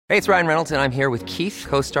Hey, it's Ryan Reynolds, and I'm here with Keith,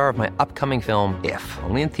 co-star of my upcoming film, If,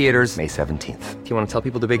 only in theaters May 17th. Do you want to tell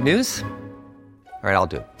people the big news? All right, I'll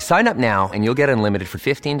do it. Sign up now and you'll get unlimited for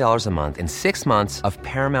 $15 a month and 6 months of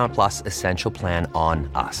Paramount Plus Essential Plan on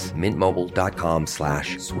us.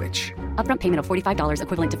 MintMobile.com/switch. Upfront payment of $45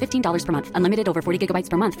 equivalent to $15 per month. Unlimited over 40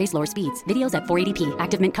 gigabytes per month. Face lower speeds. Videos at 480p.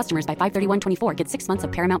 Active Mint customers by 531.24 get 6 months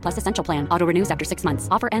of Paramount Plus Essential Plan. Auto renews after 6 months.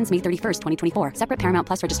 Offer ends May 31st, 2024. Separate Paramount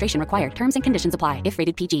Plus registration required. Terms and conditions apply if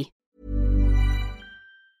rated PG.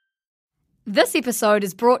 This episode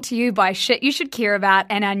is brought to you by Shit You Should Care About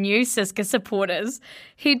and our new Siska supporters.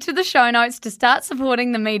 Head to the show notes to start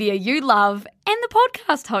supporting the media you love and the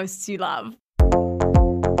podcast hosts you love.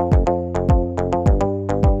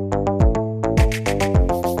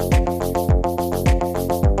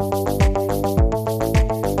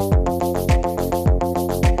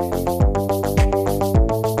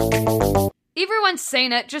 Everyone's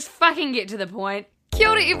seen it, just fucking get to the point. Kia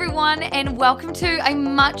ora everyone, and welcome to a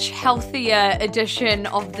much healthier edition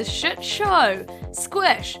of The Shit Show.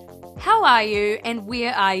 Squish, how are you and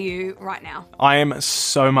where are you right now? I am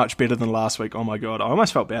so much better than last week. Oh my god, I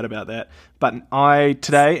almost felt bad about that. But I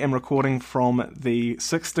today am recording from the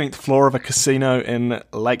 16th floor of a casino in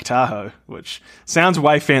Lake Tahoe, which sounds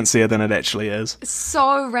way fancier than it actually is.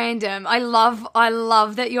 So random. I love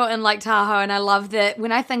that you're in Lake Tahoe, and I love that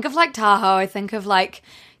when I think of Lake Tahoe, I think of like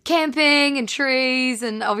camping and trees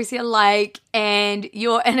and obviously a lake, and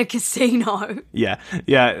you're in a casino. Yeah.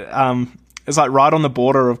 It's like right on the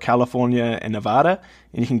border of California and Nevada,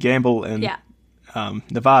 and you can gamble in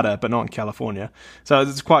Nevada, but not in California. So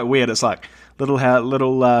it's quite weird. It's like little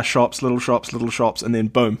shops, and then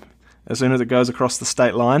boom. As soon as it goes across the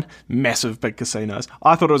state line, massive big casinos.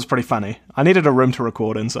 I thought it was pretty funny. I needed a room to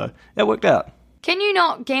record in, so it worked out. Can you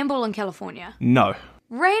not gamble in California? No.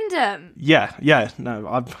 Random. Yeah, no,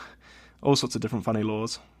 I've all sorts of different funny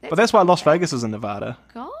laws. But that's why Las Vegas is in Nevada.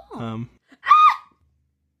 God.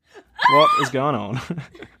 What is going on?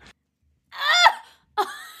 Oh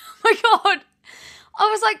my god. I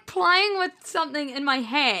was like playing with something in my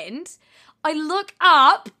hand. I look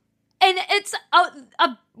up and it's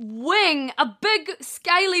a wing, a big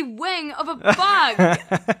scaly wing of a bug.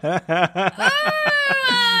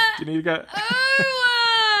 You need to go...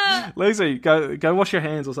 Lucy, go wash your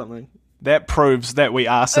hands or something. That proves that we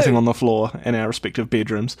are sitting on the floor in our respective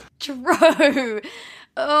bedrooms. True.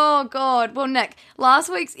 Oh, God. Well, Nick, last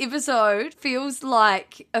week's episode feels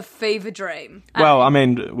like a fever dream. Well, I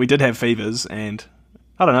mean, we did have fevers, and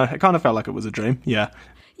I don't know, it kind of felt like it was a dream, yeah.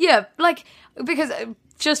 Yeah, like, because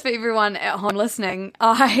just for everyone at home listening,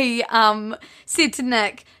 I said to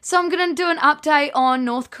Nick, so I'm going to do an update on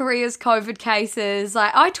North Korea's COVID cases.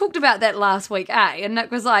 Like, I talked about that last week, And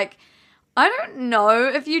Nick was like, I don't know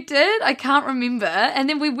if you did. I can't remember. And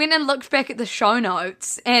then we went and looked back at the show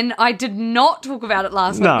notes, and I did not talk about it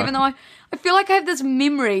last week, even though I feel like I have this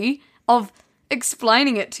memory of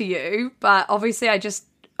explaining it to you. But obviously I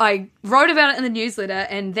wrote about it in the newsletter,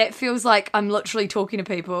 and that feels like I'm literally talking to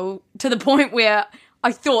people to the point where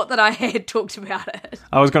I thought that I had talked about it.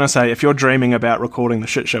 I was going to say, if you're dreaming about recording the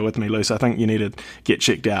shit show with me, Luce, I think you need to get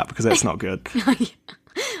checked out, because that's not good.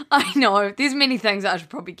 I know. There's many things that I should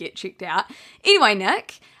probably get checked out. Anyway,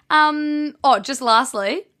 Nick, just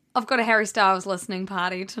lastly, I've got a Harry Styles listening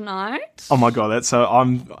party tonight. Oh my god,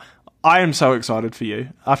 I am so excited for you.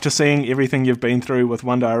 After seeing everything you've been through with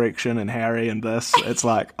One Direction and Harry and this, it's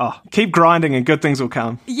like, keep grinding and good things will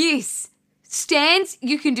come. Yes. Stans,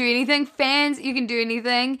 you can do anything. Fans, you can do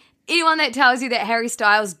anything. Anyone that tells you that Harry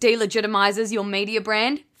Styles delegitimizes your media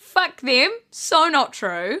brand, fuck them. So not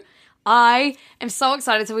true. I am so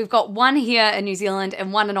excited. So we've got one here in New Zealand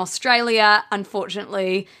and one in Australia.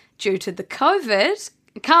 Unfortunately, due to the COVID,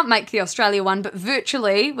 I can't make the Australia one, but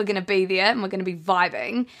virtually we're going to be there and we're going to be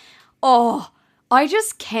vibing. Oh, I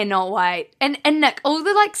just cannot wait. And Nick, all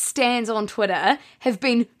the stands on Twitter have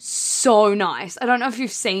been so nice. I don't know if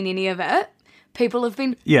you've seen any of it. People have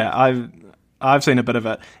been... Yeah, I've seen a bit of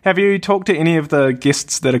it. Have you talked to any of the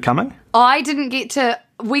guests that are coming? I didn't get to...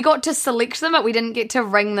 We got to select them, but we didn't get to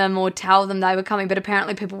ring them or tell them they were coming. But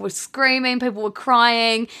apparently people were screaming, people were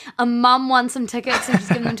crying. A mum won some tickets and she's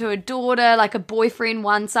given them to her daughter. Like a boyfriend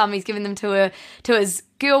won some, he's given them to his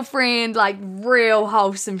girlfriend. Like real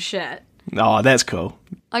wholesome shit. Oh, that's cool.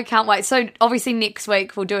 I can't wait. So obviously next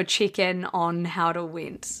week we'll do a check-in on how it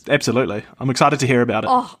went. Absolutely. I'm excited to hear about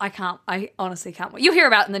it. Oh, I honestly can't wait. You'll hear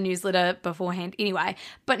about it in the newsletter beforehand anyway.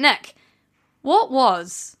 But Nick, what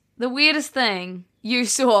was the weirdest thing you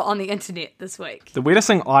saw on the internet this week? The weirdest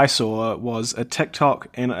thing I saw was a TikTok,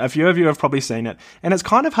 and a few of you have probably seen it, and it's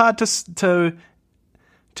kind of hard to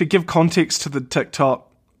give context to the TikTok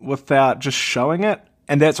without just showing it.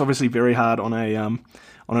 and that's obviously very hard on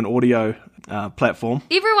an audio platform.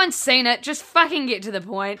 Everyone's seen it. Just fucking get to the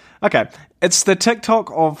point. Okay, it's the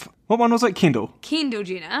TikTok of, what one was it? Kendall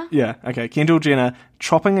Jenner. Yeah, okay, Kendall Jenner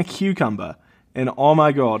chopping a cucumber. And oh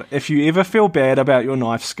my god, if you ever feel bad about your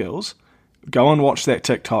knife skills, go and watch that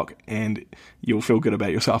TikTok and you'll feel good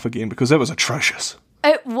about yourself again, because it was atrocious.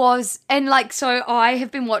 It was, and so I have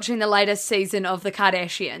been watching the latest season of The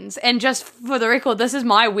Kardashians, and just for the record, this is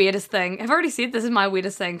my weirdest thing. I've already said this is my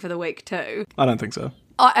weirdest thing for the week too. I don't think so.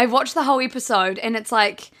 I watched the whole episode, and it's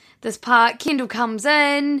like this part, Kendall comes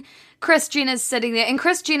in, Kris Jenner's sitting there, and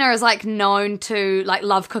Kris Jenner is like known to like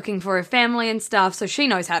love cooking for her family and stuff, so she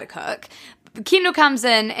knows how to cook. Kendall comes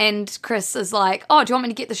in and Kris is like, oh, do you want me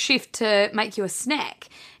to get the chef to make you a snack?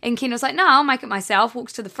 And Kendall's like, no, I'll make it myself.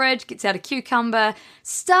 Walks to the fridge, gets out a cucumber,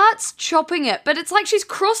 starts chopping it. But it's like she's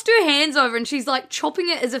crossed her hands over and she's like chopping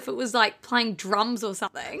it as if it was like playing drums or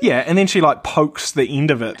something. Yeah, and then she like pokes the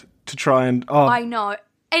end of it to try and... Oh. I know.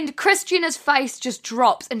 And Kris Jenner's face just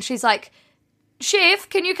drops and she's like, chef,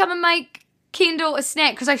 can you come and make Kendall a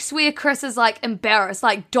snack? Because I swear Kris is like embarrassed.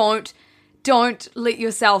 Like, don't let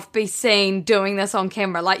yourself be seen doing this on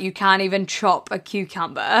camera. Like, you can't even chop a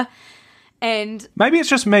cucumber. And maybe it's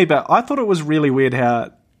just me, but I thought it was really weird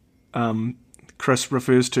how Kris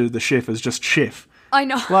refers to the chef as just chef. I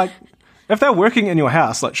know. Like, if they're working in your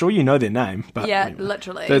house, like, sure, you know their name. But yeah, anyway,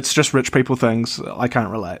 literally. It's just rich people things. I can't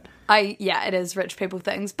relate. Yeah, it is rich people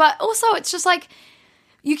things. But also, it's just like,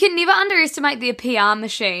 you can never underestimate their PR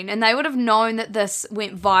machine, and they would have known that this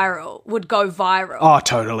would go viral. Oh,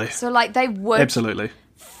 totally. So, like, they would absolutely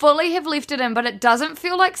fully have left it in, but it doesn't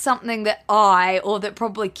feel like something that I, or that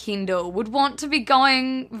probably Kendall, would want to be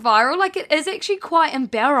going viral. Like, it is actually quite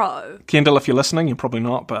embarrassing. Kendall, if you're listening, you're probably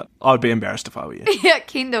not, but I would be embarrassed if I were you. Yeah,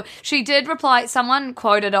 Kendall. She did reply, someone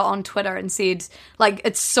quoted it on Twitter and said, like,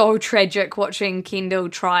 it's so tragic watching Kendall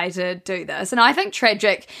try to do this. And I think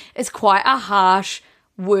tragic is quite a harsh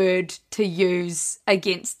word to use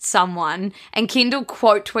against someone, and Kendall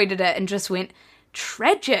quote tweeted it and just went,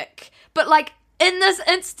 tragic. But like, in this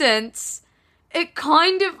instance, it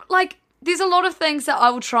kind of like, there's a lot of things that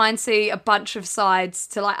I will try and see a bunch of sides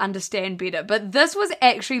to like understand better, but this was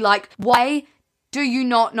actually like, why do you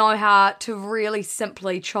not know how to really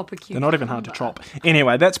simply chop a cucumber? They're not even hard to chop.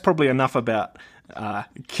 Anyway, that's probably enough about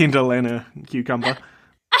Kendall and a cucumber.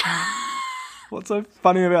 What's so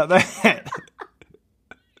funny about that?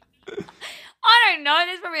 I don't know.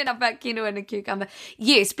 There's probably enough about Kendall and a cucumber.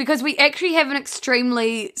 Yes, because we actually have an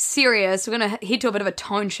extremely serious, we're going to head to a bit of a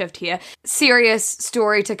tone shift here, serious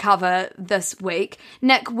story to cover this week.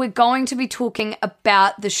 Nick, we're going to be talking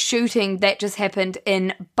about the shooting that just happened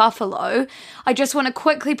in Buffalo. I just want to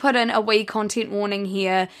quickly put in a wee content warning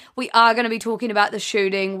here. We are going to be talking about the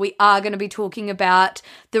shooting. We are going to be talking about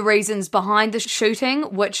the reasons behind the shooting,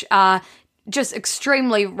 which are just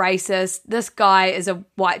extremely racist. This guy is a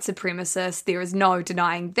white supremacist. There is no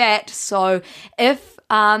denying that. So if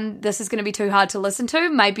this is going to be too hard to listen to,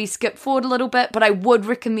 maybe skip forward a little bit. But I would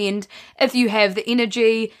recommend, if you have the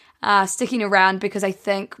energy, sticking around, because I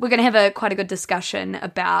think we're going to have quite a good discussion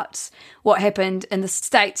about what happened in the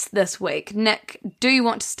States this week. Nick, do you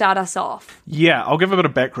want to start us off? Yeah, I'll give a bit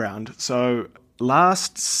of background. So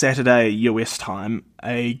last Saturday, US time,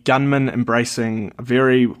 a gunman embracing a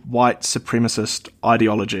very white supremacist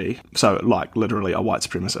ideology, so like literally a white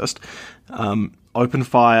supremacist, opened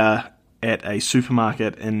fire at a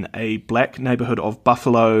supermarket in a black neighborhood of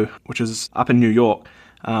Buffalo, which is up in New York,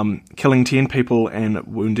 killing 10 people and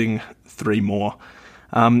wounding 3 more.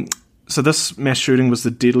 So this mass shooting was the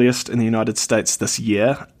deadliest in the United States this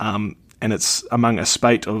year, and it's among a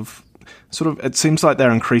spate of sort of, it seems like they're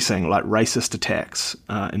increasing, like racist attacks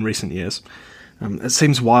in recent years. It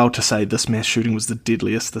seems wild to say this mass shooting was the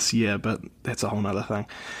deadliest this year, but that's a whole other thing.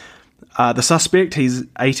 The suspect, he's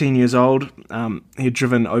 18 years old. He had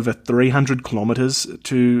driven over 300 kilometres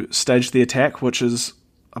to stage the attack, which is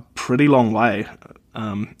a pretty long way.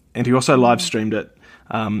 And he also live streamed it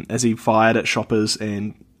as he fired at shoppers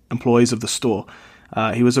and employees of the store.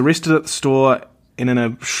 He was arrested at the store, and in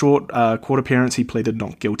a short court appearance, he pleaded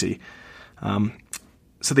not guilty.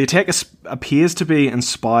 So the attack appears to be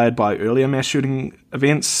inspired by earlier mass shooting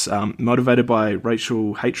events, motivated by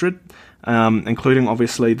racial hatred, including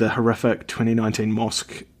obviously the horrific 2019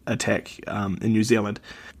 mosque attack in New Zealand.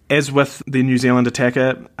 As with the New Zealand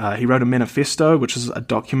attacker, he wrote a manifesto, which is a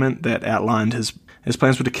document that outlined his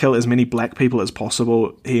plans were to kill as many black people as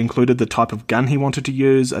possible. He included the type of gun he wanted to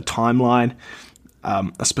use, a timeline,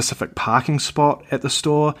 a specific parking spot at the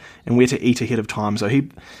store, and where to eat ahead of time. So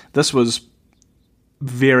this was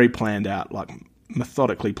very planned out, like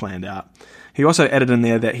methodically planned out. He also added in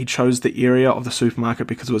there that he chose the area of the supermarket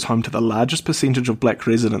because it was home to the largest percentage of black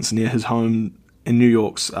residents near his home in New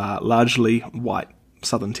York's largely white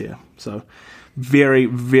southern tier. So very,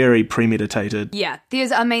 very premeditated. Yeah,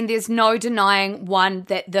 there's no denying, one,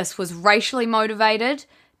 that this was racially motivated.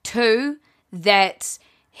 Two, that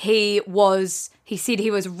he said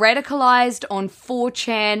he was radicalized on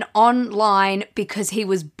 4chan online because he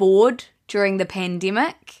was bored during the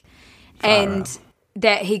pandemic, and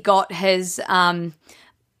that he got his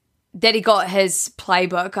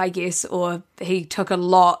playbook, I guess, or he took a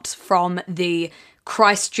lot from the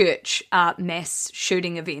Christchurch mass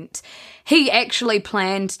shooting event. He actually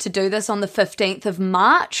planned to do this on the 15th of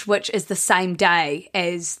March, which is the same day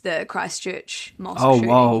as the Christchurch mosque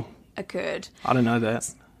shooting occurred. I didn't know that.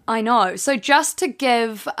 I know. So just to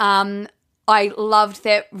give, I loved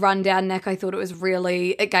that rundown, Nick. I thought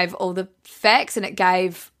it gave all the facts, and it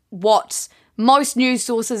gave what most news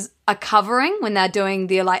sources are covering when they're doing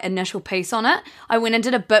their initial piece on it. I went and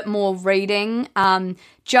did a bit more reading,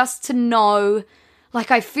 just to know,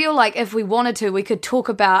 I feel like if we wanted to, we could talk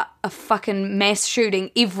about a fucking mass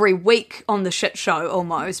shooting every week on the shit show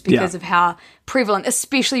almost, because of how prevalent,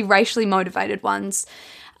 especially racially motivated ones,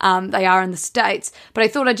 they are in the States. But I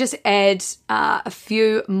thought I'd just add a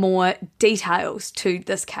few more details to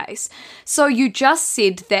this case. So you just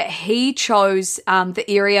said that he chose the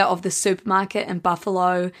area of the supermarket in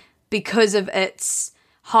Buffalo because of its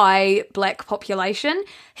high black population.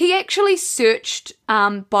 He actually searched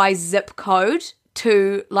by zip code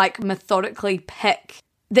to methodically pick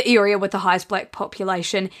the area with the highest black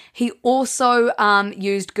population. He also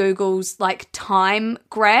used Google's time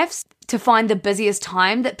graphs to find the busiest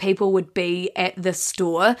time that people would be at the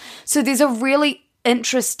store. So there's a really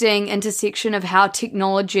interesting intersection of how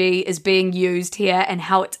technology is being used here and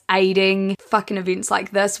how it's aiding fucking events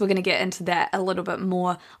like this. We're going to get into that a little bit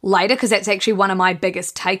more later, because that's actually one of my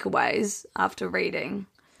biggest takeaways after reading.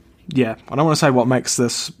 Yeah, I don't want to say what makes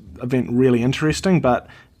this event really interesting, but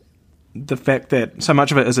the fact that so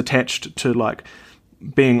much of it is attached to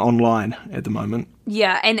being online at the moment.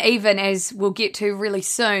 Yeah, and even as we'll get to really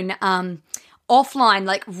soon,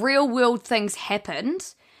 offline, real world things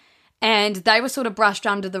happened and they were sort of brushed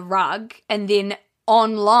under the rug, and then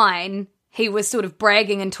online he was sort of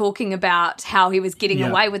bragging and talking about how he was getting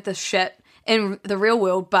away with this shit in the real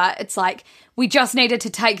world. But it's we just needed to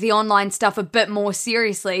take the online stuff a bit more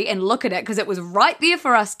seriously and look at it because it was right there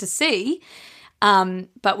for us to see.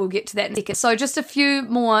 But we'll get to that in a second. So just a few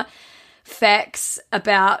more facts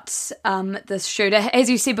about this shooter. As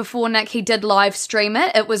you said before, Nick, he did live stream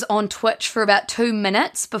it. It was on Twitch for about 2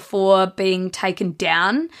 minutes before being taken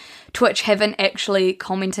down. Twitch haven't actually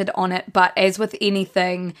commented on it, but as with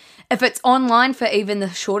anything, if it's online for even the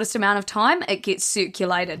shortest amount of time, it gets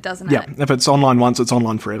circulated, doesn't it? Yeah, if it's online once, it's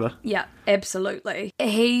online forever. Yeah, absolutely.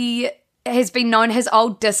 He has been known, his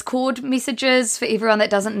old Discord messages, for everyone that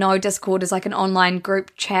doesn't know, Discord is an online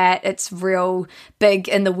group chat. It's real big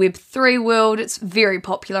in the Web3 world. It's very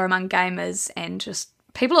popular among gamers, and just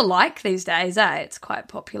people are these days, It's quite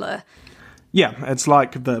popular. Yeah, it's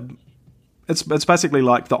it's basically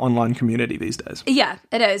like the online community these days. Yeah,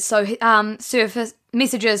 it is. So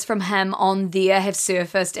messages from him on there have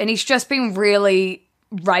surfaced, and he's just been really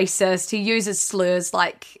racist. He uses slurs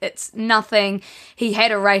like it's nothing. He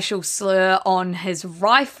had a racial slur on his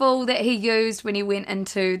rifle that he used when he went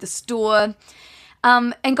into the store.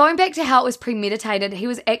 And going back to how it was premeditated, he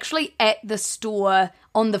was actually at the store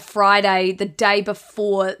on the Friday, the day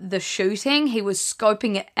before the shooting. He was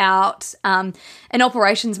scoping it out. An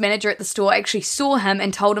operations manager at the store actually saw him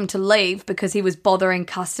and told him to leave because he was bothering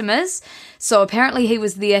customers. So apparently he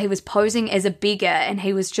was there, he was posing as a beggar, and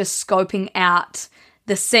he was just scoping out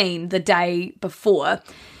the scene the day before.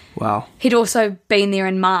 Wow. He'd also been there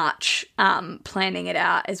in March, planning it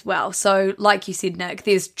out as well. So like you said, Nick,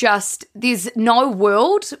 there's no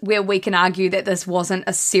world where we can argue that this wasn't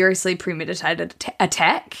a seriously premeditated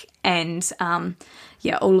attack. And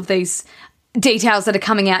all of these details that are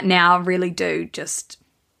coming out now really do just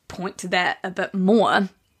point to that a bit more.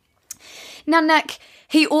 Now, Nick,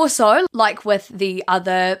 he also, like with the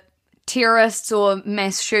other terrorists or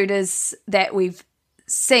mass shooters that we've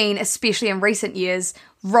seen, especially in recent years,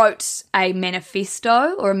 wrote a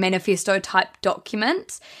manifesto or a manifesto type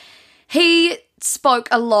document. He spoke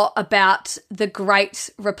a lot about the Great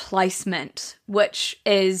Replacement, which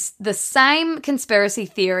is the same conspiracy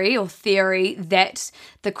theory or theory that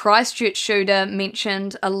the Christchurch shooter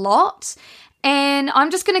mentioned a lot. And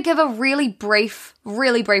I'm just going to give a really brief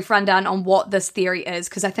rundown on what this theory is,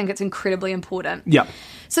 because I think it's incredibly important. Yeah.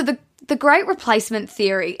 So the The Great Replacement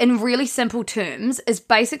theory, in really simple terms, is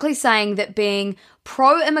basically saying that being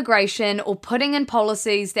pro-immigration or putting in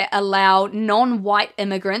policies that allow non-white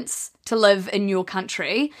immigrants to live in your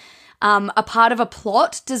country are part of a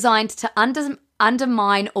plot designed to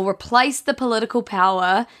undermine or replace the political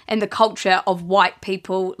power and the culture of white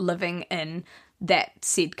people living in that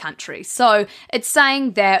said country. So it's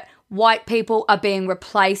saying that white people are being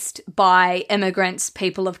replaced by immigrants,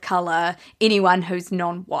 people of colour, anyone who's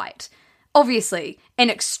non-white. Obviously, an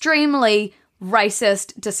extremely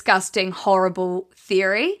racist, disgusting, horrible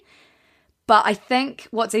theory. But I think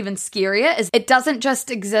what's even scarier is it doesn't just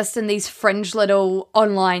exist in these fringe little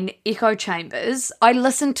online echo chambers. I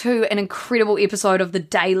listened to an incredible episode of The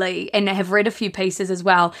Daily and have read a few pieces as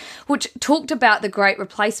well, which talked about the Great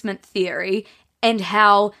Replacement theory and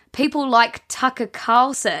how people like Tucker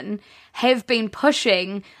Carlson have been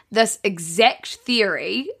pushing this exact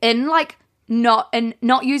theory in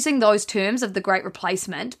not using those terms of the Great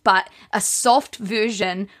Replacement, but a soft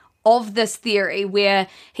version of this theory where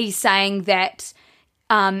he's saying that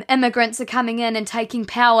immigrants are coming in and taking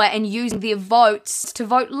power and using their votes to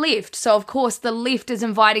vote left. So, of course, the left is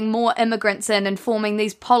inviting more immigrants in and forming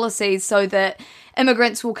these policies so that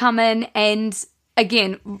immigrants will come in and,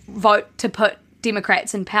 again, vote to put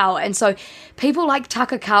Democrats in power. And so people like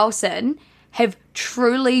Tucker Carlson have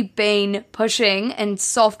truly been pushing in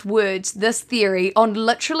soft words this theory on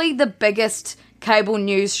literally the biggest cable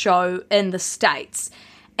news show in the States.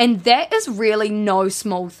 And that is really no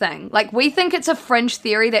small thing. Like, we think it's a fringe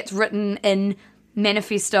theory that's written in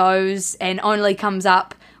manifestos and only comes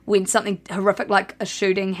up when something horrific like a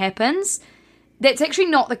shooting happens. That's actually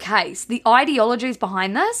not the case. The ideologies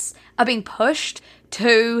behind this are being pushed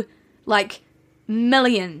to,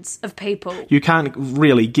 millions of people. You can't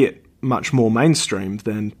really get much more mainstream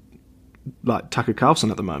than, Tucker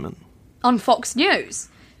Carlson at the moment. On Fox News.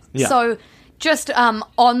 Yeah. So, just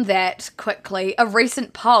on that quickly, a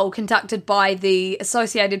recent poll conducted by the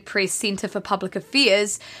Associated Press Center for Public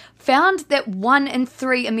Affairs found that 1 in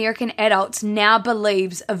 3 American adults now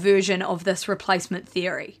believes a version of this replacement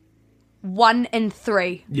theory. 1 in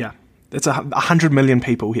 3. Yeah. That's 100 million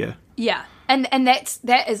people here. Yeah. And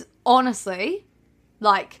that is honestly,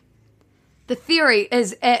 the theory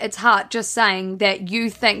is at its heart just saying that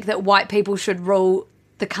you think that white people should rule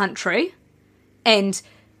the country and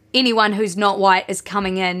anyone who's not white is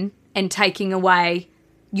coming in and taking away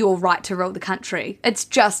your right to rule the country. It's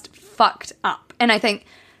just fucked up. And I think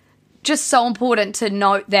just so important to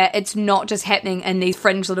note that it's not just happening in these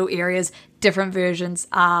fringe little areas. Different versions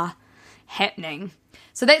are happening.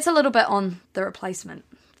 So that's a little bit on the replacement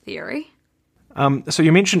theory. So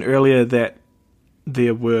you mentioned earlier that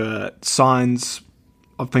there were signs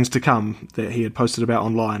of things to come that he had posted about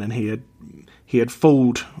online, and he had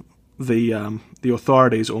fooled the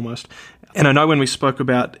authorities almost. And I know when we spoke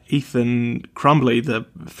about Ethan Crumbley, the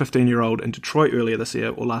 15-year-old in Detroit earlier this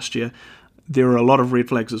year or last year, there were a lot of red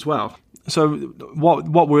flags as well. So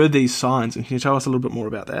what were these signs, and can you tell us a little bit more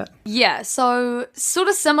about that? Yeah, so sort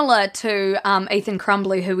of similar to Ethan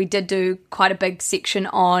Crumbley, who we did do quite a big section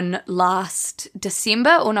on last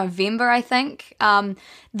December or November, I think.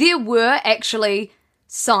 There were actually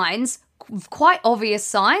signs, quite obvious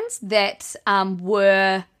signs, that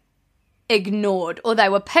were ignored, or they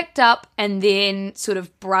were picked up and then sort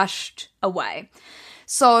of brushed away.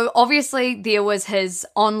 So obviously there was his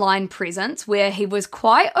online presence where he was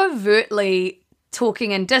quite overtly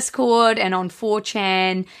talking in Discord and on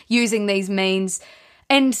 4chan, using these memes.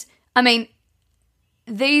 And I mean,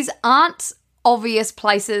 these aren't obvious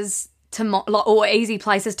places to or easy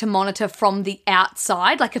places to monitor from the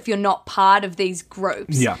outside, like if you're not part of these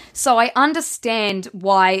groups. Yeah. So I understand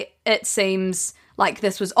why it seems like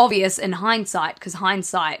this was obvious in hindsight, because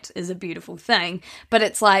hindsight is a beautiful thing. But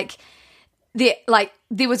it's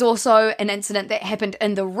there was also an incident that happened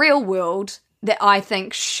in the real world that I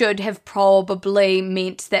think should have probably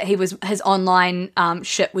meant that his online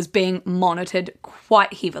shit was being monitored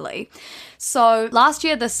quite heavily. So last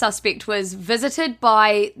year, the suspect was visited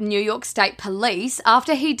by New York State Police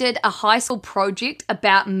after he did a high school project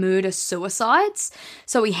about murder-suicides.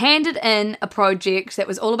 So he handed in a project that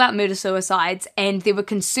was all about murder-suicides, and there were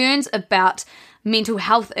concerns about mental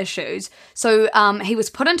health issues. So he was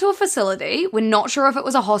put into a facility. We're not sure if it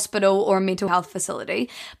was a hospital or a mental health facility,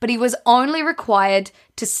 but he was only required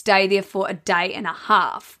to stay there for a day and a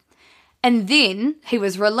half. And then he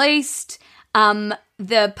was released.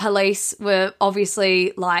 The police were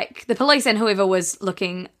obviously the police and whoever was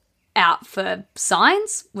looking out for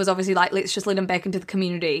signs was obviously let's just let him back into the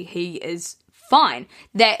community. He is fine.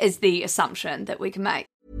 That is the assumption that we can make.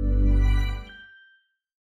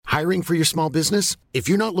 Hiring for your small business? If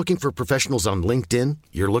you're not looking for professionals on LinkedIn,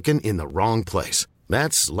 you're looking in the wrong place.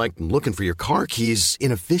 That's like looking for your car keys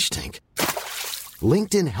in a fish tank.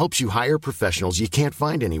 LinkedIn helps you hire professionals you can't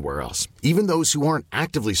find anywhere else, even those who aren't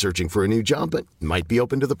actively searching for a new job but might be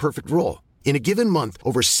open to the perfect role. In a given month,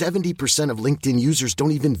 over 70% of LinkedIn users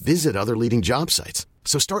don't even visit other leading job sites.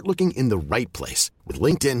 So start looking in the right place. With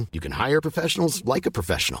LinkedIn, you can hire professionals like a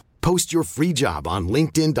professional. Post your free job on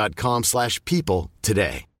linkedin.com/people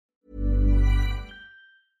today.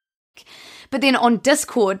 But then on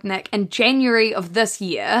Discord, Nick, in January of this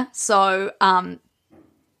year, so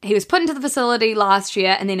he was put into the facility last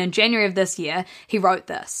year, and then in January of this year, he wrote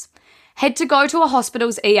this. Had to go to a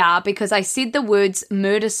hospital's ER because I said the words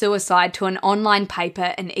murder-suicide to an online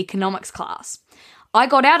paper in economics class. I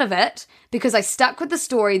got out of it because I stuck with the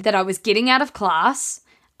story that I was getting out of class.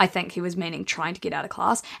 I think he was meaning trying to get out of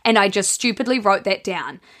class, and I just stupidly wrote that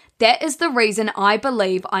down. That is the reason I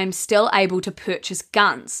believe I'm still able to purchase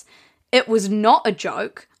guns. It was not a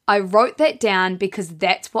joke. I wrote that down because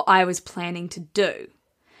that's what I was planning to do.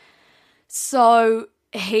 So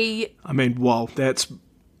wow, that's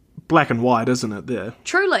black and white, isn't it, there?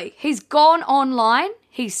 Truly. He's gone online.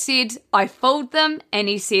 He said, I fooled them, and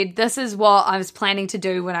he said, this is what I was planning to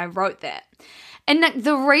do when I wrote that. And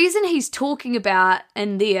the reason he's talking about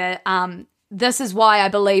in there, this is why I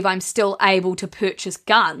believe I'm still able to purchase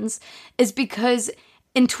guns, is because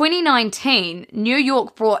in 2019, New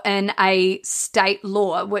York brought in a state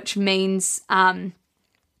law, which means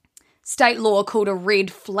state law called a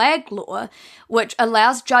red flag law, which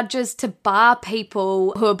allows judges to bar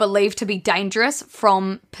people who are believed to be dangerous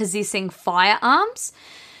from possessing firearms.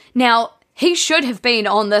 Now, he should have been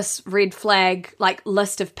on this red flag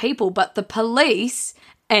list of people, but the police,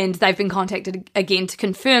 and they've been contacted again to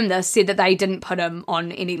confirm this, said that they didn't put him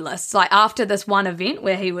on any lists. After this one event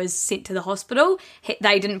where he was sent to the hospital,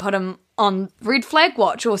 they didn't put him on red flag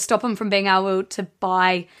watch or stop him from being able to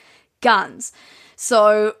buy guns.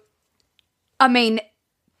 So, I mean,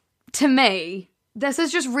 to me, this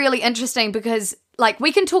is just really interesting because,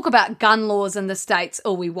 we can talk about gun laws in the States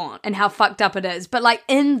all we want and how fucked up it is, but,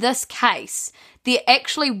 in this case, there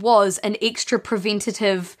actually was an extra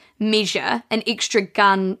preventative measure, an extra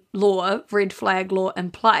gun law, red flag law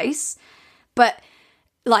in place, but,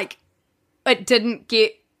 it didn't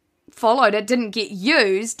get followed, it didn't get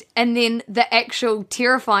used, and then the actual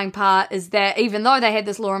terrifying part is that even though they had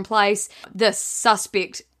this law in place, this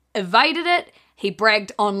suspect evaded it, he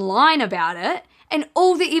bragged online about it, and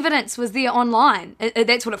all the evidence was there online.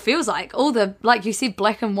 That's what it feels like. All the, like you said,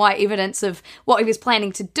 black and white evidence of what he was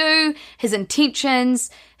planning to do, his intentions,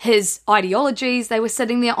 his ideologies, they were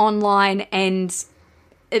sitting there online, and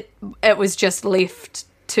it was just left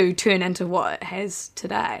to turn into what it has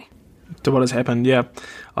today. To what has happened, yeah.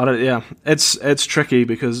 It's tricky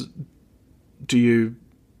because do you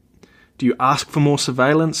ask for more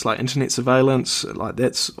surveillance, internet surveillance?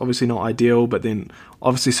 That's obviously not ideal, but then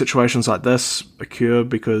obviously situations like this occur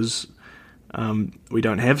because we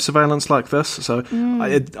don't have surveillance like this. So,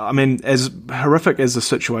 I mean, as horrific as the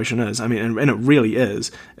situation is, I mean, and it really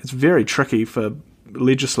is, it's very tricky for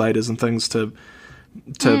legislators and things to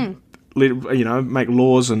make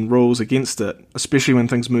laws and rules against it, especially when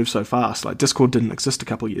things move so fast. Discord didn't exist a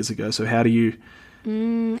couple of years ago, so how do you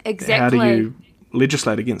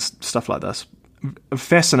legislate against stuff like this?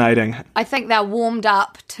 Fascinating. I think they're warmed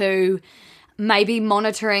up to maybe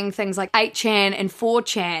monitoring things like 8chan and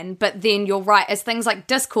 4chan, but then you're right, as things like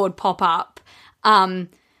Discord pop up,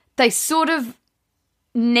 they sort of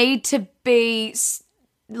need to be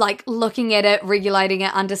looking at it, regulating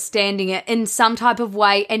it, understanding it in some type of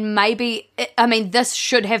way, and maybe, this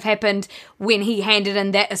should have happened when he handed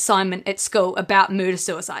in that assignment at school about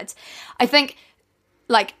murder-suicides. I think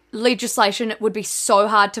legislation would be so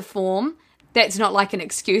hard to form. That's not an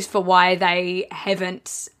excuse for why they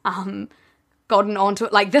haven't gotten onto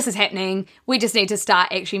it. This is happening. We just need to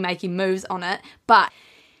start actually making moves on it. But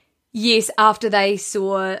yes, after they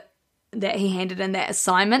saw that he handed in that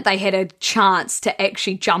assignment, they had a chance to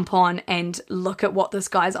actually jump on and look at what this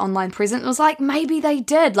guy's online presence was like. Maybe they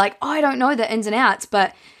did. I don't know the ins and outs,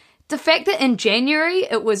 but the fact that in January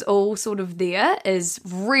it was all sort of there is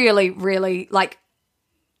really, really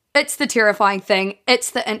it's the terrifying thing.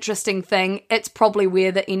 It's the interesting thing. It's probably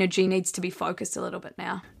where the energy needs to be focused a little bit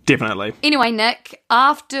now. Definitely. Anyway, Nick,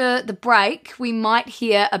 after the break, we might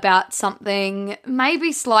hear about something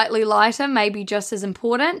maybe slightly lighter, maybe just as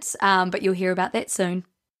important, but you'll hear about that soon.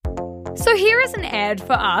 So here is an ad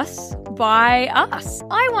for us. by us.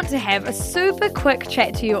 I want to have a super quick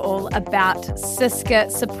chat to you all about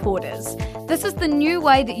Siska supporters. This is the new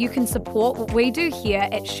way that you can support what we do here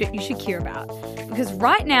at Shit You Should Care About. Because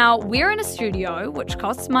right now, we're in a studio, which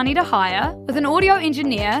costs money to hire, with an audio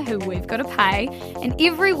engineer who we've got to pay, and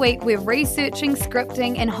every week we're researching,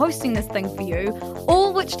 scripting, and hosting this thing for you,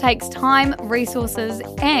 all which takes time, resources,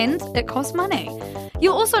 and it costs money.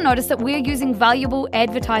 You'll also notice that we're using valuable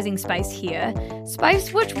advertising space here,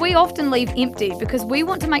 space which we often leave empty because we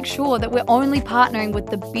want to make sure that we're only partnering with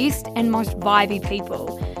the best and most vibey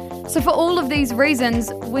people. So for all of these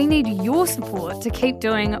reasons, we need your support to keep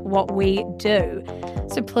doing what we do.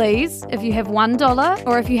 So please, if you have $1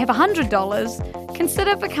 or if you have $100,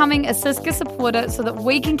 consider becoming a Siska supporter so that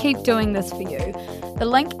we can keep doing this for you. The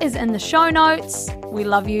link is in the show notes. We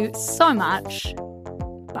love you so much.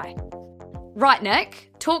 Bye. Right,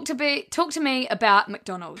 Nick, talk to me about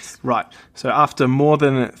McDonald's. Right. So after more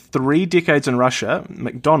than 3 decades in Russia,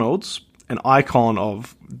 McDonald's, an icon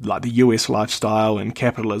of like the US lifestyle and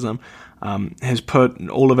capitalism, has put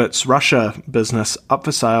all of its Russia business up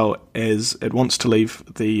for sale as it wants to leave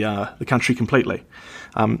the country completely.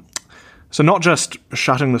 So not just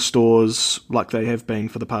shutting the stores like they have been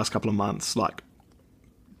for the past couple of months, like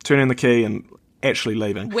turning the key and actually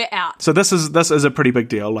leaving. We're out. So this is a pretty big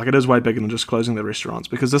deal. Like, it is way bigger than just closing the restaurants,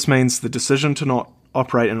 because this means the decision to not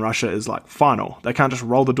operate in Russia is like final. They can't just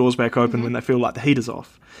roll the doors back open when they feel like the heat is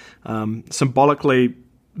off. Symbolically,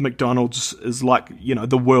 McDonald's is like,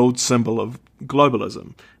 the world symbol of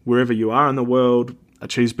globalism. Wherever you are in the world, a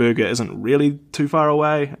cheeseburger isn't really too far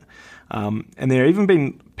away. And there have even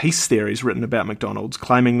been peace theories written about McDonald's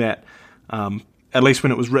claiming that, at least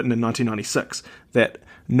when it was written in 1996, that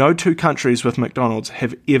no two countries with McDonald's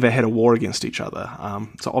have ever had a war against each other.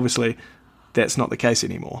 So obviously that's not the case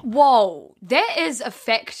anymore. Whoa, that is a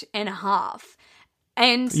fact and a half.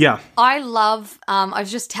 And yeah. I love, I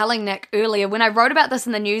was just telling Nick earlier, when I wrote about this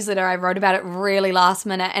in the newsletter, I wrote about it really last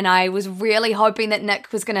minute, and I was really hoping that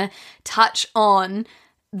Nick was going to touch on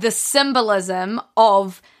the symbolism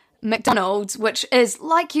of McDonald's, which is,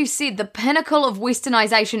 like you said, the pinnacle of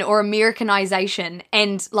westernization or Americanization,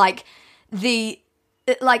 and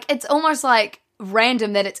it's almost like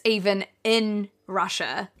random that it's even in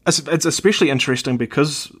Russia. It's especially interesting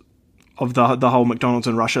because of the whole McDonald's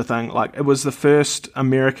in Russia thing. Like, it was the first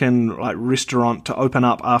American restaurant to open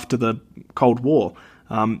up after the Cold War.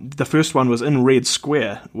 The first one was in Red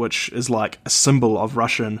Square, which is like a symbol of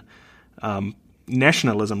Russian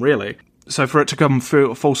nationalism, really. So for it to come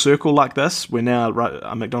full circle like this, where now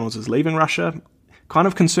McDonald's is leaving Russia, kind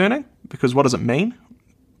of concerning, because what does it mean?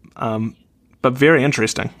 But very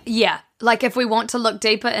interesting. Yeah. Like, if we want to look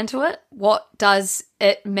deeper into it, what does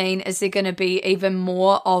it mean? Is there going to be even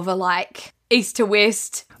more of a east to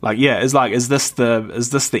west? Is this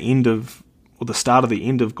the end of, or the start of the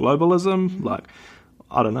end of globalism?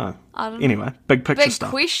 I don't know. Anyway, big picture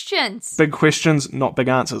stuff. Big questions, not big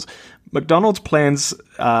answers. McDonald's plans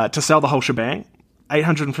to sell the whole shebang.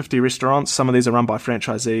 850 restaurants. Some of these are run by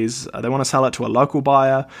franchisees. They want to sell it to a local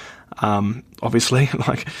buyer. Obviously,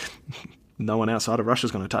 no one outside of Russia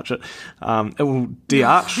is going to touch it. It will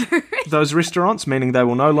de-arch those restaurants, meaning they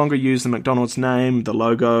will no longer use the McDonald's name, the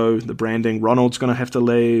logo, the branding. Ronald's going to have to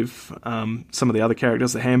leave. Some of the other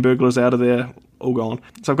characters, the Hamburglers, out of there, all gone.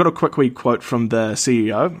 So I've got a quick wee quote from the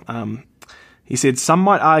CEO. He said, "Some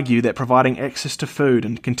might argue that providing access to food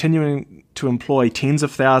and continuing to employ tens of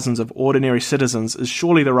thousands of ordinary citizens is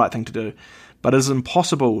surely the right thing to do, but it is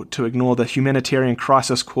impossible to ignore the humanitarian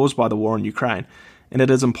crisis caused by the war in Ukraine. And it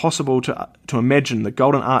is impossible to imagine the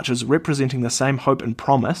golden arches representing the same hope and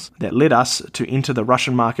promise that led us to enter the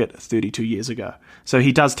Russian market 32 years ago." So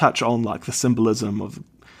he does touch on the symbolism of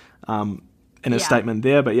in his statement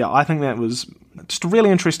there. But yeah, I think that was just a really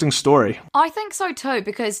interesting story. I think so too,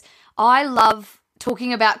 because I love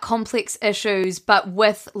talking about complex issues, but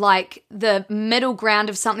with the middle ground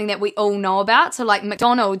of something that we all know about. So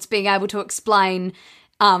McDonald's being able to explain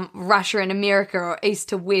Russia and America, or east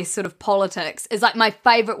to west sort of politics, is my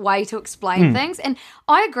favorite way to explain things. And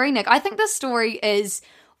I agree, Nick. I think this story is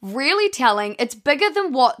really telling. It's bigger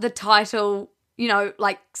than what the title,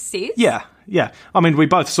 says. Yeah. I mean, we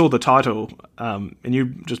both saw the title, and you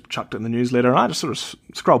just chucked it in the newsletter, and I just sort of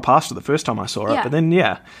scrolled past it the first time I saw it. But then,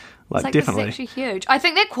 definitely. This is actually huge. I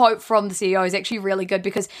think that quote from the CEO is actually really good,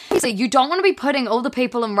 because you don't want to be putting all the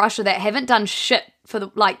people in Russia that haven't done shit for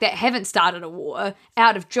that haven't started a war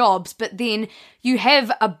out of jobs, but then you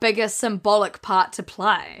have a bigger symbolic part to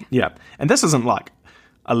play. Yeah. And this isn't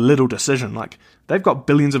a little decision. they've got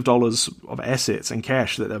billions of dollars of assets and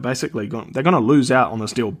cash that they're basically going to lose out on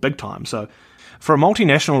this deal big time. So for a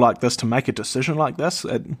multinational like this to make a decision like this,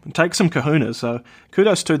 it takes some kahunas, so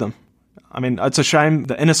kudos to them. I mean, it's a shame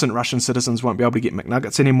the innocent Russian citizens won't be able to get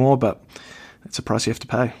McNuggets anymore, but it's a price you have to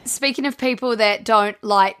pay. Speaking of people that don't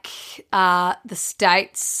like the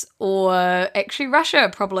States, or actually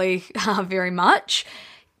Russia probably very much,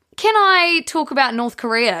 can I talk about North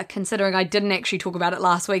Korea, considering I didn't actually talk about it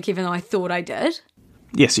last week, even though I thought I did?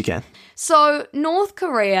 Yes, you can. So North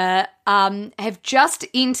Korea have just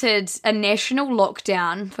entered a national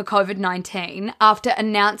lockdown for COVID-19 after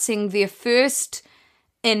announcing their first,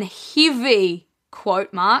 in heavy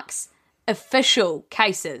quote marks, official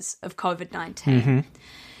cases of COVID-19. Mm-hmm.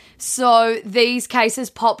 So these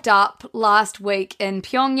cases popped up last week in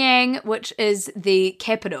Pyongyang, which is the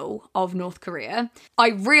capital of North Korea. I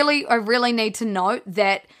really need to note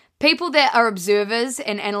that people that are observers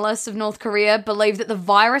and analysts of North Korea believe that the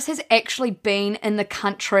virus has actually been in the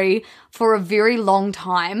country for a very long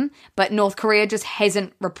time, but North Korea just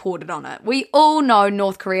hasn't reported on it. We all know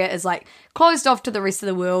North Korea is like closed off to the rest of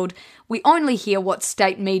the world. We only hear what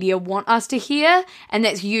state media want us to hear, and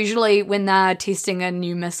that's usually when they're testing a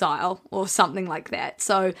new missile or something like that.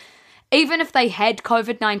 So even if they had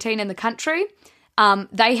COVID-19 in the country,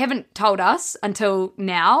 they haven't told us until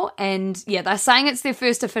now, and yeah, they're saying it's their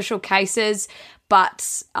first official cases,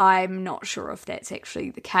 but I'm not sure if that's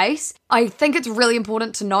actually the case. I think it's really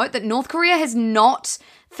important to note that North Korea has not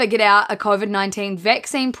figured out a COVID-19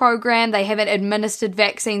 vaccine program. They haven't administered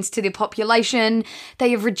vaccines to their population.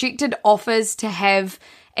 They have rejected offers to have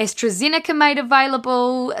AstraZeneca made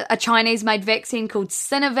available, a Chinese-made vaccine called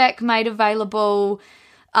Sinovac made available.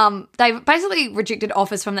 They've basically rejected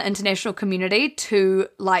offers from the international community to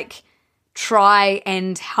try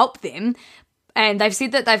and help them. And they've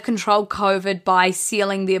said that they've controlled COVID by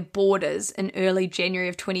sealing their borders in early January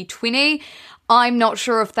of 2020. I'm not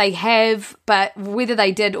sure if they have, but whether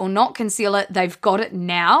they did or not conceal it, they've got it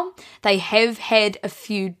now. They have had a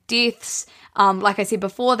few deaths. Like I said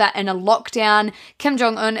before, they're in a lockdown. Kim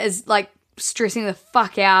Jong-un is stressing the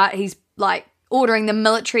fuck out. He's ordering the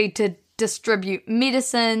military to distribute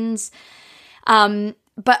medicines.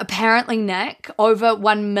 But apparently, Nick, over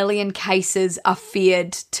 1 million cases are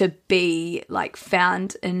feared to be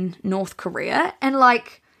found in North Korea. And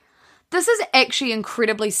this is actually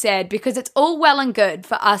incredibly sad, because it's all well and good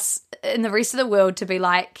for us in the rest of the world to be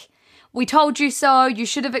like, we told you so, you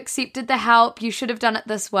should have accepted the help, you should have done it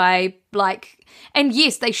this way. And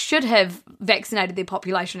yes, they should have vaccinated their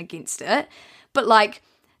population against it. But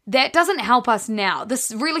that doesn't help us now.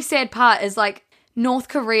 This really sad part is North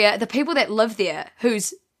Korea, the people that live there who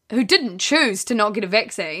didn't choose to not get a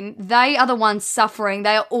vaccine, they are the ones suffering.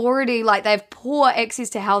 They are already they have poor access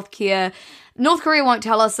to healthcare. North Korea won't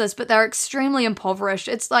tell us this, but they're extremely impoverished.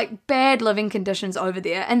 It's bad living conditions over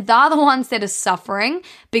there. And they're the ones that are suffering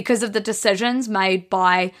because of the decisions made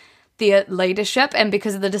by their leadership and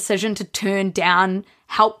because of the decision to turn down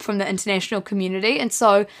help from the international community. And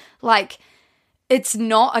so, it's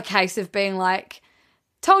not a case of being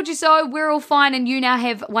told you so, we're all fine, and you now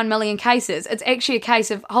have 1 million cases. It's actually a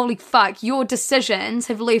case of, holy fuck, your decisions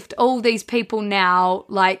have left all these people now,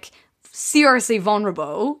 seriously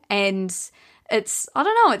vulnerable. And it's, I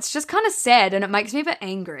don't know, it's just kind of sad, and it makes me a bit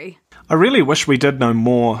angry. I really wish we did know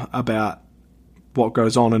more about what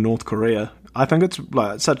goes on in North Korea. I think it's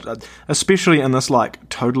such, especially in this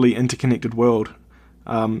totally interconnected world,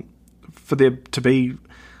 for there to be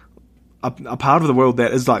a part of the world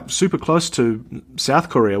that is super close to South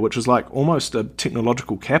Korea, which is almost a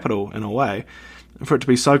technological capital in a way, for it to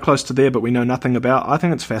be so close to there but we know nothing about, I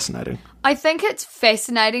think it's fascinating. I think it's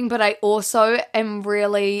fascinating, but I also am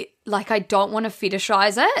really, I don't want to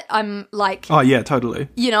fetishize it. I'm oh yeah, totally.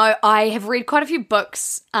 I have read quite a few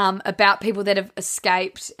books about people that have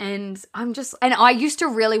escaped, and and I used to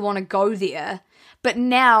really want to go there, but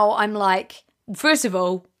now I'm first of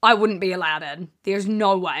all, I wouldn't be allowed in. There's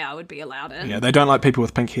no way I would be allowed in. Yeah, they don't like people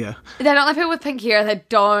with pink hair. They don't like people with pink hair. They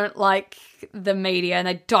don't like the media, and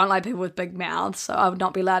they don't like people with big mouths, so I would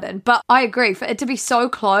not be allowed in. But I agree, for it to be so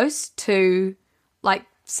close to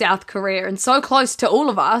South Korea and so close to all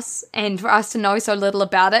of us, and for us to know so little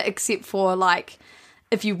about it, except for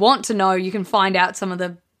if you want to know, you can find out some of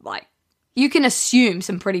the you can assume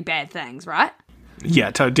some pretty bad things, right?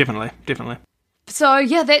 Yeah, definitely. So,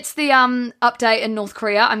 yeah, that's the update in North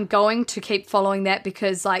Korea. I'm going to keep following that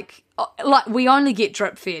because, we only get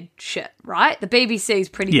drip-fed shit, right? The BBC's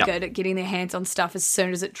pretty good at getting their hands on stuff as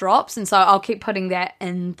soon as it drops, and so I'll keep putting that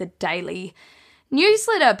in the daily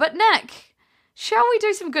newsletter. But, Nick, shall we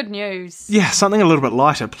do some good news? Yeah, something a little bit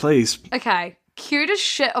lighter, please. Okay, cutest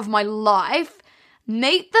shit of my life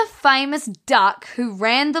Meet the famous duck who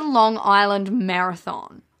ran the Long Island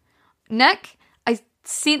Marathon. Nick, I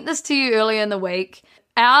sent this to you earlier in the week.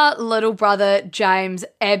 Our little brother, James,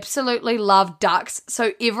 absolutely loved ducks.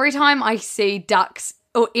 So every time I see ducks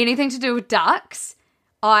or anything to do with ducks,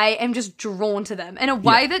 I am just drawn to them in a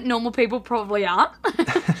way that normal people probably aren't.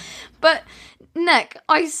 But Nick,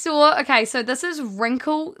 I saw, okay, so this is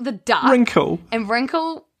Wrinkle the duck. Wrinkle. And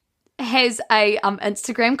Wrinkle has a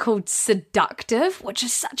Instagram called Seductive, which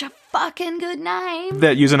is such a fucking good name.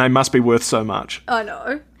 That username must be worth so much. I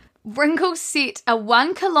know. Wrinkle set a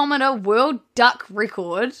 1 kilometre world duck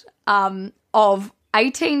record of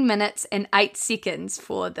 18 minutes and 8 seconds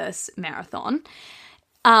for this marathon.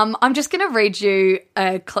 I'm just going to read you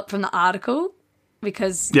a clip from the article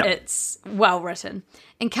because it's well written.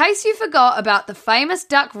 In case you forgot about the famous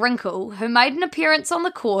duck Wrinkle, who made an appearance on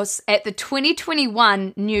the course at the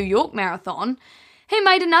 2021 New York Marathon, he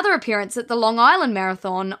made another appearance at the Long Island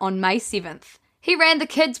Marathon on May 7th. He ran the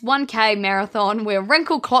kids' 1K marathon where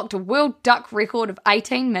Wrinkle clocked a world duck record of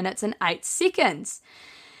 18 minutes and 8 seconds.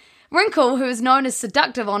 Wrinkle, who is known as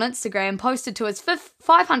Seductive on Instagram, posted to his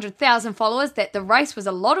 500,000 followers that the race was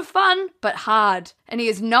a lot of fun, but hard, and he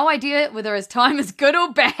has no idea whether his time is good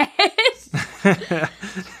or bad.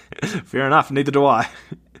 Fair enough, neither do I.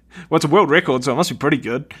 Well, it's a world record, so it must be pretty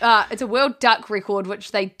good. It's a world duck record,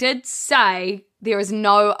 which they did say there is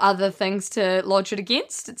no other things to lodge it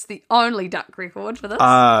against. It's the only duck record for this.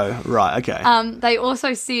 Oh, right, okay. They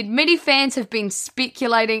also said many fans have been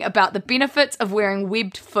speculating about the benefits of wearing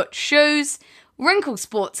webbed foot shoes. Wrinkle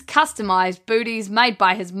sports customised booties made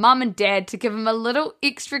by his mum and dad to give him a little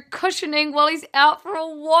extra cushioning while he's out for a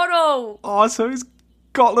waddle. Oh, so he's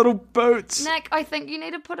got little boots. Nick, I think you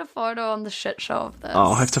need to put a photo on the shit show of this.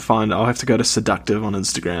 Oh, I'll have to go to Seductive on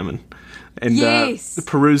Instagram and yes.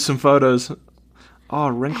 Peruse some photos. Oh,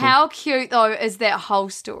 Wrinkle. How cute, though, is that whole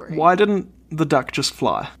story? Why didn't the duck just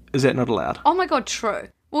fly? Is that not allowed? Oh my god, true.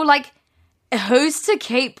 Well, like, who's to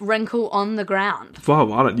keep Wrinkle on the ground?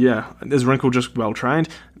 Well, I don't, yeah. Is Wrinkle just well trained?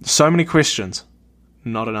 So many questions,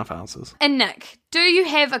 not enough answers. And Nick, do you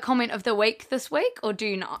have a comment of the week this week, or do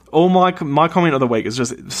you not? All my comment of the week is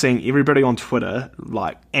just seeing everybody on Twitter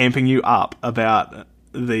like amping you up about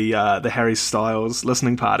the Harry Styles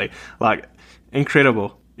listening party. Like,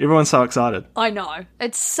 incredible. Everyone's so excited. I know.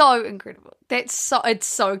 It's so incredible. It's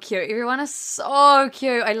so cute. Everyone is so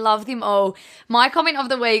cute. I love them all. My comment of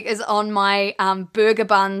the week is on my burger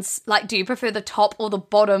buns. Like, do you prefer the top or the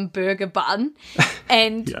bottom burger bun?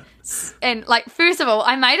 And and like, first of all,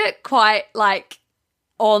 I made it quite like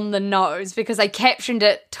on the nose because I captioned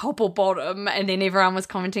it top or bottom, and then everyone was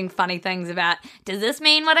commenting funny things about, does this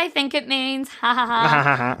mean what I think it means? Ha ha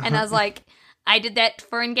ha. And I was like, I did that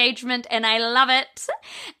for engagement and I love it.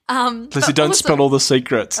 Plus you don't spill all the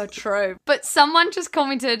secrets. Oh, true. But someone just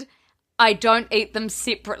commented, I don't eat them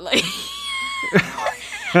separately.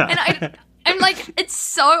 And I'm like, it's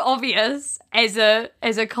so obvious as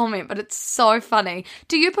a comment, but it's so funny.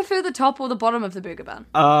 Do you prefer the top or the bottom of the burger bun?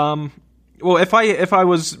 Well, if I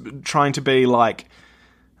was trying to be like,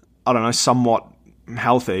 I don't know, somewhat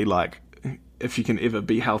healthy, like if you can ever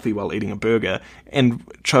be healthy while eating a burger, and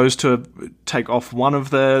chose to take off one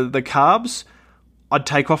of the carbs, I'd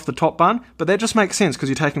take off the top bun. But that just makes sense because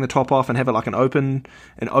you're taking the top off and have it like an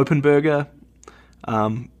open burger.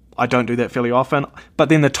 I don't do that fairly often. But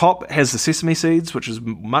then the top has the sesame seeds, which is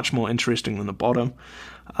much more interesting than the bottom.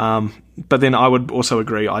 But then I would also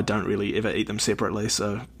agree I don't really ever eat them separately.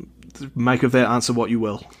 So make of that answer what you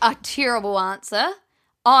will. A terrible answer.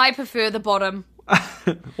 I prefer the bottom.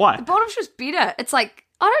 Why? The bottom's just better. It's like,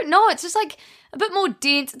 I don't know, it's just like a bit more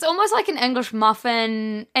dense. It's almost like an English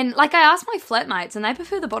muffin. And like, I asked my flatmates and they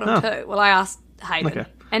prefer the bottom too. Well, I asked Hayden. Okay.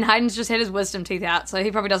 And Hayden's just had his wisdom teeth out, so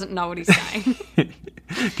he probably doesn't know what he's saying.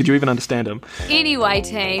 Could you even understand him? Anyway,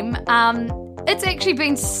 team, it's actually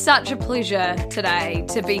been such a pleasure today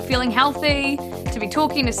to be feeling healthy, to be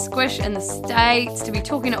talking to Squish in the States, to be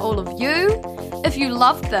talking to all of you. If you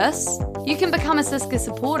loved this, you can become a Siska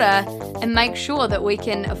supporter and make sure that we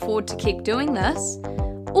can afford to keep doing this.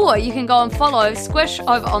 Or you can go and follow Squish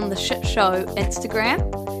over on the Shit Show Instagram.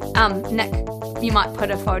 Nick, you might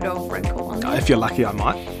put a photo of Wrinkle on there. If you're lucky, I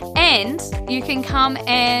might. And you can come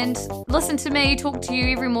and listen to me, talk to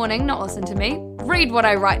you every morning. Not listen to me. Read what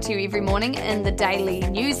I write to you every morning in the daily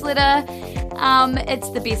newsletter. It's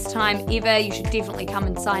the best time ever. You should definitely come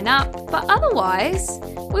and sign up. But otherwise,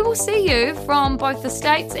 we will see you from both the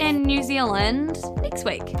States and New Zealand next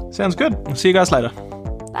week. Sounds good. I'll see you guys later.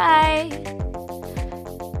 Bye.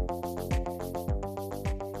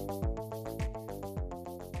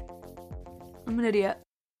 I'm an idiot.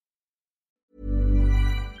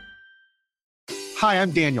 Hi,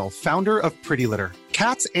 I'm Daniel, founder of Pretty Litter.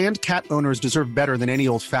 Cats and cat owners deserve better than any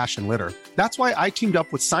old-fashioned litter. That's why I teamed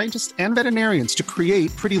up with scientists and veterinarians to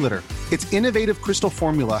create Pretty Litter. Its innovative crystal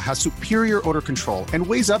formula has superior odor control and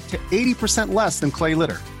weighs up to 80% less than clay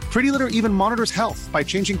litter. Pretty Litter even monitors health by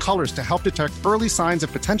changing colors to help detect early signs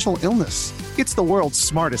of potential illness. It's the world's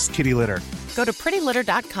smartest kitty litter. Go to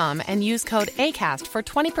prettylitter.com and use code ACAST for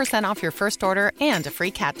 20% off your first order and a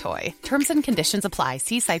free cat toy. Terms and conditions apply.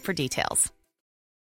 See site for details.